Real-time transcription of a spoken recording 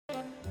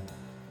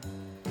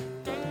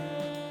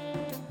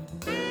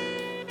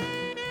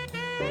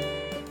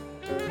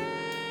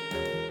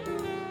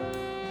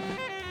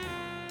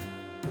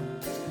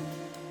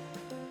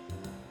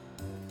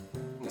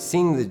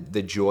seeing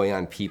the joy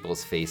on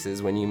people's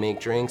faces when you make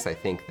drinks, I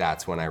think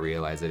that's when I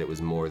realized that it was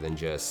more than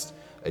just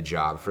a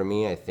job for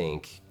me. I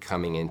think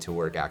coming into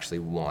work actually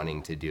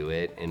wanting to do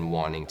it and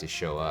wanting to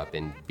show up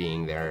and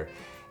being there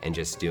and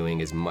just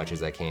doing as much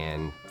as I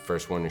can,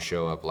 first one to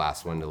show up,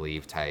 last one to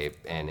leave type,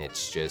 and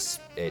it's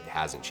just, it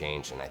hasn't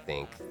changed, and I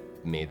think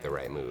made the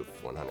right move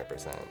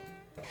 100%.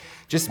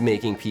 Just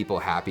making people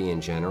happy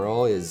in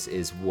general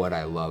is what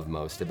I love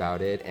most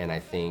about it, and I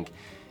think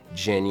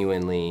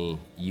genuinely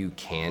you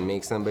can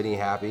make somebody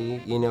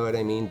happy, you know what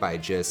I mean, by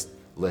just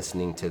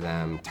listening to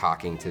them,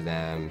 talking to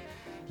them,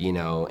 you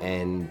know,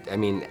 and I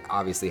mean,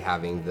 obviously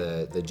having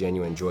the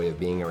genuine joy of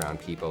being around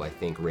people, I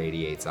think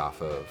radiates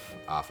off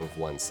of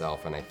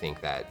oneself, and I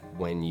think that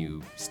when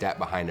you step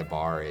behind a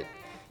bar,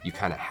 you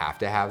kind of have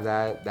to have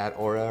that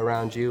aura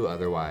around you,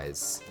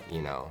 otherwise,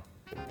 you know,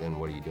 then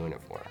what are you doing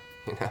it for,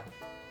 you know?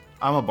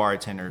 I'm a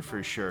bartender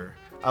for sure.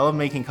 I love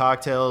making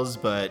cocktails,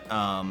 but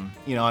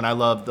you know, and I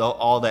love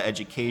all the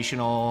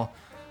educational,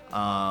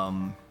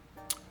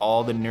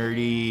 all the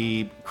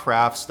nerdy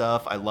craft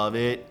stuff. I love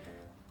it,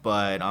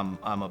 but I'm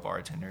a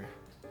bartender.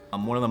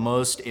 One of the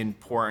most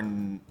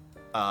important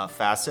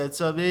facets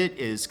of it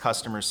is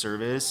customer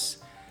service,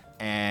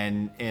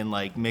 and in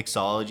like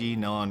mixology,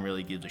 no one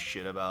really gives a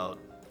shit about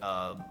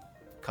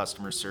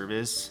customer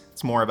service.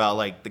 It's more about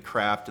like the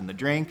craft and the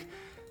drink.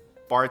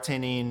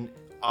 Bartending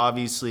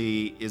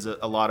obviously is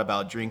a lot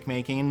about drink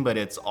making, but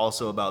it's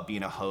also about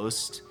being a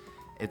host.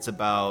 It's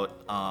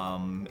about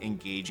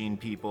engaging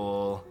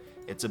people.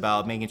 It's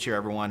about making sure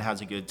everyone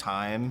has a good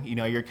time. You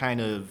know, you're kind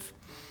of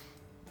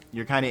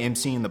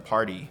emceeing the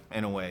party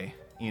in a way,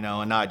 you know,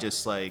 and not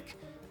just like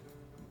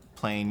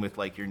playing with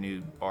like your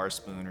new bar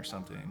spoon or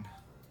something.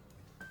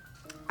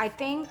 I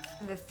think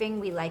the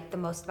thing we like the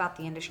most about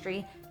the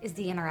industry is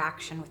the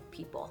interaction with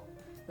people.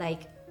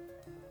 Like,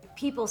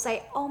 people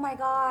say, oh my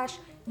gosh,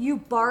 you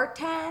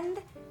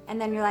bartend? And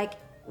then you're like,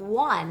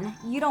 one,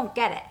 you don't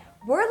get it.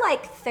 We're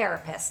like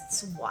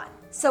therapists, one.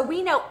 So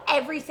we know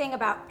everything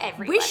about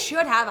everybody. We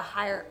should have a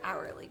higher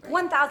hourly rate.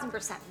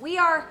 1,000%. We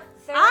are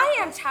therapists. I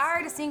am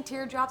tired of seeing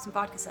teardrops and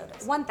vodka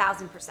sodas.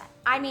 1,000%.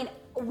 I mean,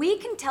 we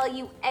can tell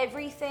you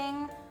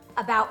everything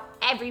about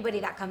everybody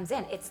that comes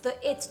in. It's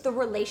the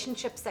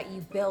relationships that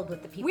you build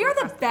with the people. We are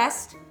the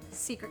best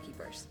secret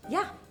keepers.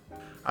 Yeah.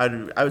 I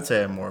would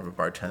say I'm more of a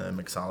bartender than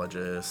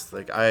mixologist.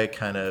 Like, I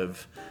kind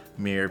of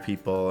mirror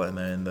people, and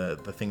then the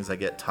things I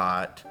get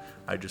taught,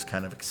 I just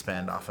kind of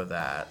expand off of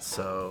that.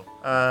 So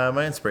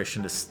my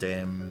inspiration to stay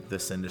in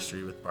this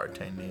industry with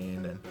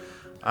bartending, and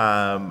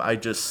I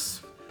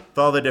just, with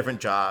all the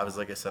different jobs,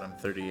 like I said, I'm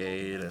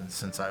 38, and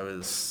since I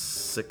was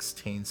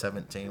 16,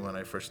 17 when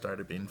I first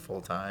started being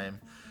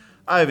full-time,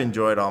 I've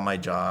enjoyed all my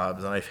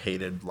jobs, and I've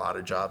hated a lot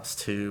of jobs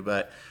too,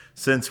 but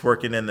since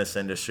working in this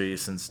industry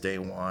since day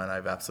one,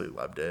 I've absolutely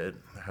loved it.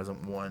 There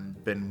hasn't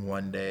been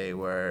one day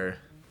where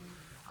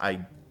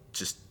I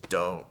just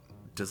don't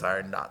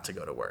desire not to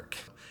go to work.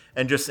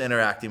 And just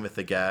interacting with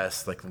the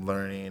guests, like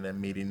learning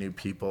and meeting new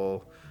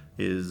people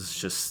is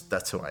just,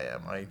 that's who I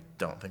am. I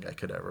don't think I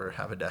could ever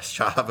have a desk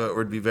job. It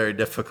would be very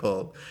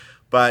difficult.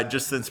 But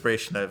just the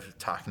inspiration of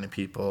talking to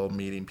people,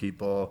 meeting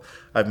people.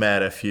 I've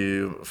met a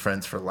few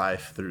friends for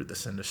life through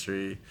this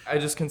industry. I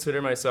just consider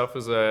myself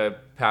as a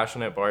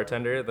passionate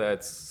bartender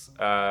that's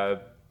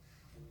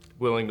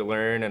willing to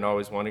learn and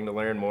always wanting to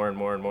learn more and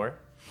more and more.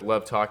 I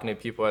love talking to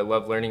people. I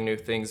love learning new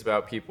things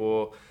about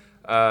people.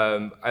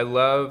 I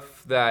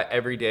love that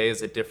every day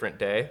is a different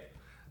day.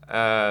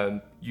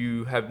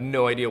 You have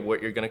no idea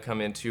what you're going to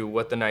come into,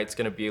 what the night's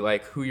going to be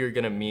like, who you're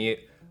going to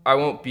meet. I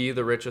won't be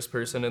the richest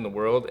person in the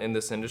world in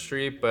this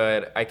industry,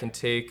 but I can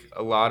take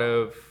a lot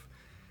of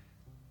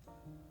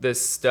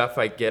this stuff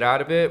I get out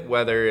of it,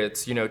 whether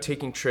it's, you know,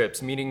 taking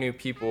trips, meeting new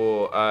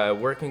people,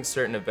 working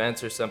certain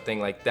events or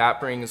something like that,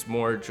 brings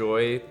more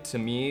joy to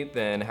me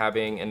than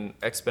having an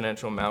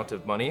exponential amount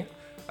of money.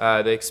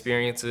 The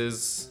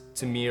experiences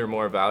to me are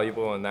more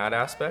valuable in that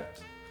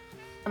aspect.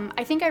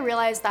 I think I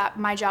realized that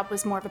my job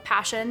was more of a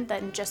passion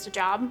than just a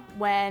job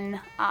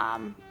when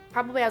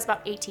probably I was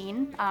about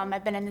 18.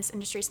 I've been in this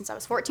industry since I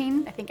was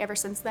 14. I think ever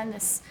since then,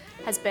 this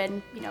has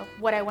been, you know,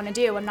 what I want to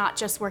do. I'm not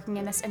just working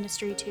in this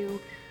industry to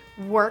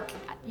work,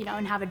 you know,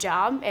 and have a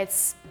job.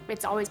 It's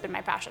always been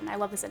my passion. I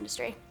love this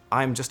industry.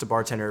 I'm just a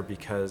bartender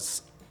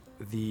because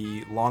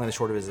the long and the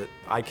short of it is that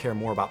I care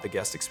more about the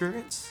guest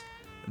experience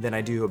than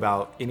I do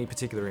about any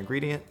particular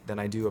ingredient, than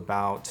I do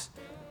about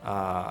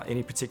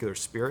any particular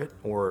spirit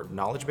or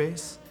knowledge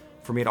base.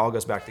 For me, it all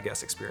goes back to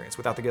guest experience.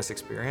 Without the guest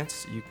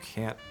experience, you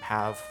can't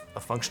have a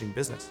functioning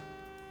business.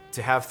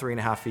 To have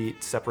 3.5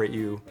 feet separate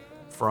you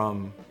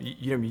from,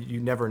 you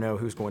never know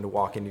who's going to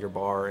walk into your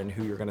bar and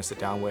who you're going to sit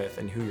down with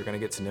and who you're going to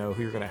get to know,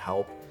 who you're going to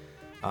help,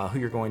 who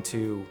you're going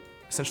to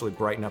essentially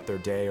brighten up their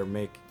day or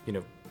make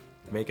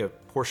a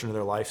portion of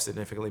their life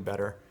significantly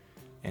better.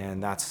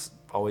 And that's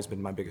always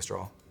been my biggest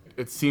draw.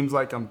 It seems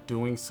like I'm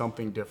doing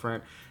something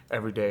different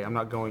every day. I'm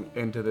not going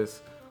into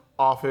this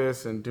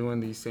office and doing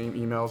these same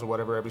emails or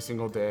whatever every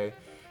single day.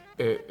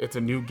 It's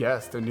a new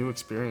guest, a new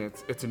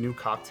experience. It's a new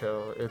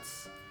cocktail.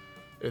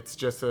 it's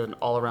just an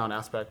all-around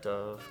aspect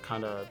of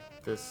kind of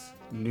this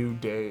new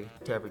day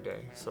to every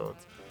day. So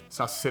it's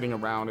not sitting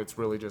around, it's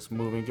really just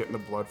moving, getting the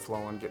blood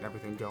flowing, getting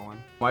everything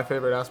going. My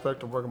favorite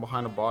aspect of working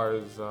behind a bar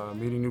is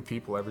meeting new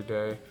people every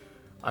day.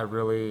 I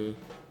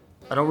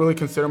don't really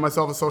consider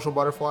myself a social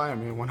butterfly. I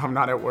mean, when I'm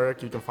not at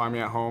work, you can find me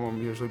at home.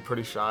 I'm usually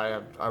pretty shy.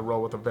 I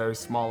roll with a very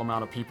small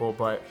amount of people,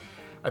 but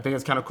I think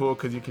it's kind of cool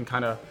because you can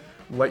kind of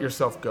let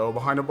yourself go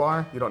behind a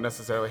bar. You don't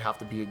necessarily have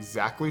to be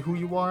exactly who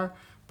you are,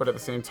 but at the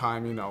same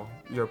time, you know,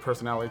 your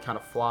personality kind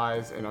of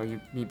flies. You know, you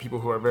meet people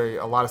who are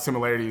a lot of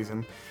similarities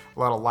and a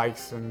lot of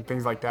likes and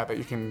things like that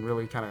you can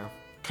really kind of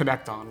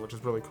connect on, which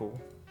is really cool.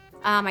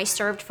 I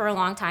served for a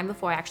long time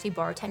before I actually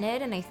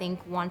bartended, and I think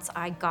once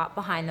I got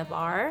behind the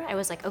bar, I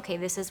was like, okay,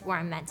 this is where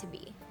I'm meant to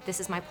be. This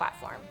is my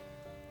platform.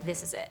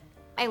 This is it.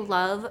 I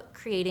love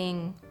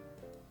creating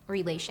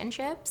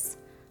relationships.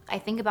 I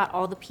think about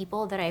all the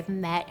people that I've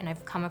met and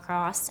I've come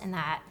across and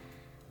that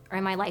are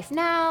in my life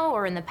now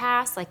or in the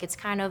past. Like, it's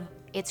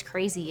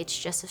crazy. It's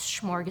just a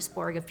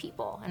smorgasbord of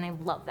people, and I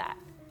love that.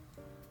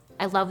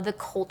 I love the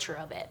culture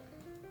of it.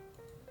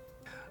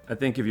 I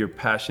think if you're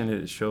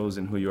passionate, it shows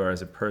in who you are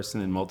as a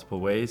person in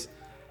multiple ways.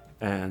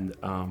 And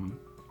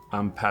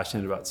I'm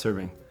passionate about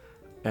serving.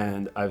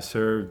 And I've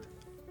served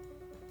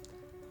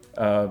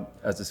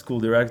as a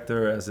school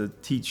director, as a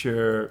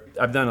teacher.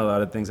 I've done a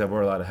lot of things. I've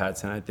worn a lot of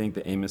hats. And I think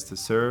the aim is to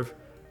serve.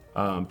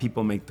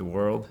 People make the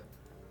world.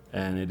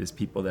 And it is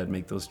people that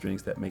make those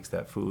drinks, that makes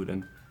that food.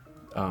 And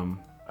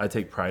I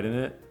take pride in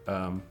it.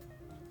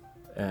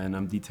 And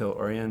I'm detail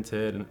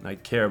oriented. And I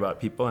care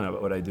about people and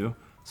about what I do.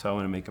 So I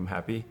want to make them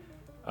happy.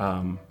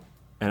 And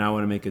I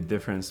want to make a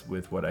difference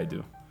with what I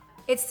do.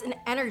 It's an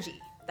energy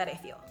that I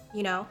feel,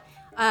 you know?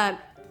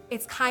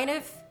 It's kind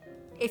of,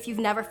 if you've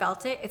never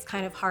felt it, it's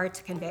kind of hard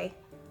to convey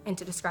and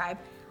to describe.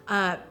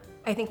 I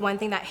think one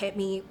thing that hit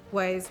me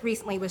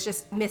recently was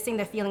just missing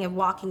the feeling of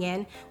walking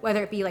in,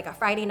 whether it be like a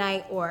Friday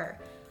night or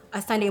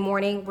a Sunday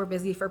morning, we're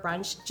busy for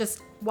brunch,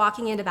 just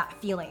walking into that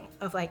feeling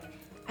of like,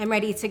 I'm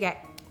ready to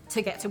get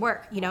to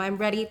work. You know, I'm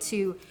ready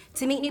to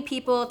meet new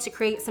people, to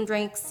create some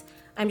drinks.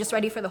 I'm just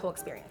ready for the whole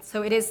experience.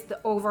 So it is the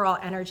overall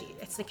energy.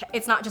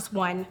 It's not just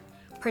one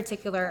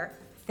particular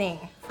thing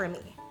for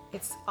me.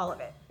 It's all of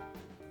it.